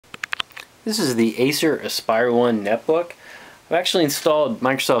This is the Acer Aspire 1 netbook. I've actually installed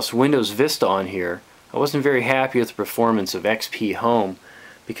Microsoft's Windows Vista on here. I wasn't very happy with the performance of XP Home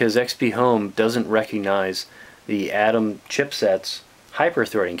because XP Home doesn't recognize the Atom chipset's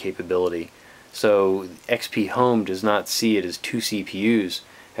hyper-threading capability. So XP Home does not see it as two CPUs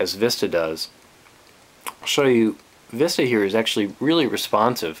as Vista does. I'll show you, Vista here is actually really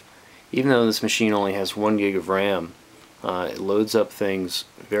responsive. Even though this machine only has 1 gig of RAM, it loads up things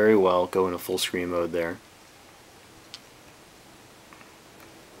very well. Go into full screen mode there.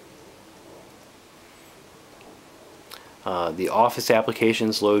 The Office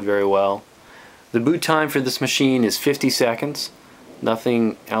applications load very well. The boot time for this machine is 50 seconds.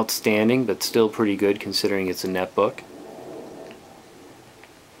 Nothing outstanding, but still pretty good considering it's a netbook.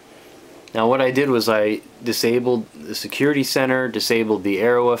 Now what I did was I disabled the security center, disabled the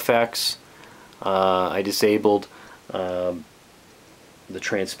arrow effects, I disabled the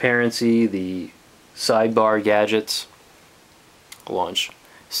transparency, the sidebar gadgets. I'll launch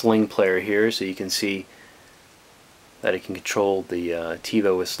Sling Player here so you can see that it can control the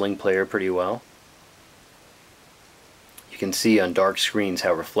TiVo with Sling Player pretty well. You can see on dark screens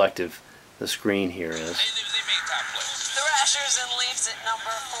how reflective the screen here is. Thrashers and Leafs at number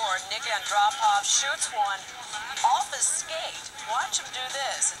 4. Nick Andropov shoots one off his skate. Watch him do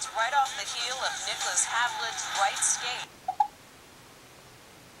this. It's right off the heel of Nicholas Havlet's right skate.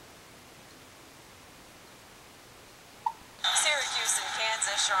 Syracuse and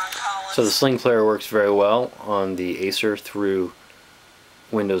Kansas, Sean Collins. So the Sling Player works very well on the Acer through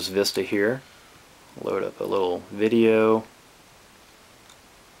Windows Vista here. Load up a little video.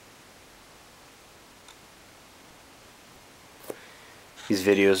 These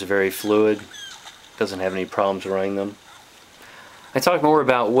videos are very fluid, doesn't have any problems running them. I talk more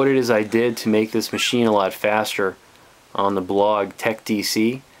about what it is I did to make this machine a lot faster on the blog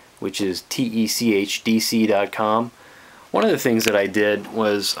TechDC, which is techdc.com. One of the things that I did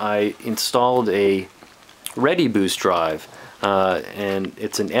was I installed a ReadyBoost drive, and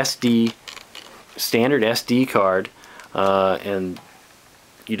it's an standard SD card, and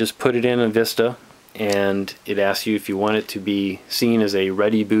you just put it in a Vista, and it asks you if you want it to be seen as a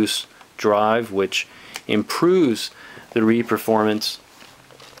ReadyBoost drive, which improves the read performance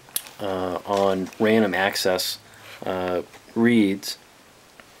on random access reads.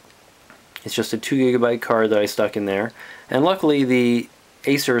 It's just a 2 GB card that I stuck in there, and luckily the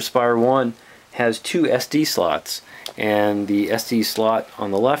Acer Aspire 1 has 2 SD slots, and the SD slot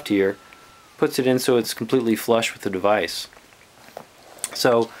on the left here puts it in so it's completely flush with the device.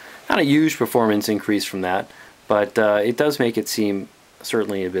 So not a huge performance increase from that, but it does make it seem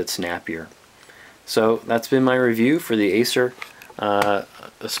certainly a bit snappier. So that's been my review for the Acer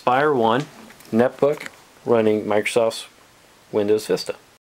Aspire 1 netbook running Microsoft's Windows Vista.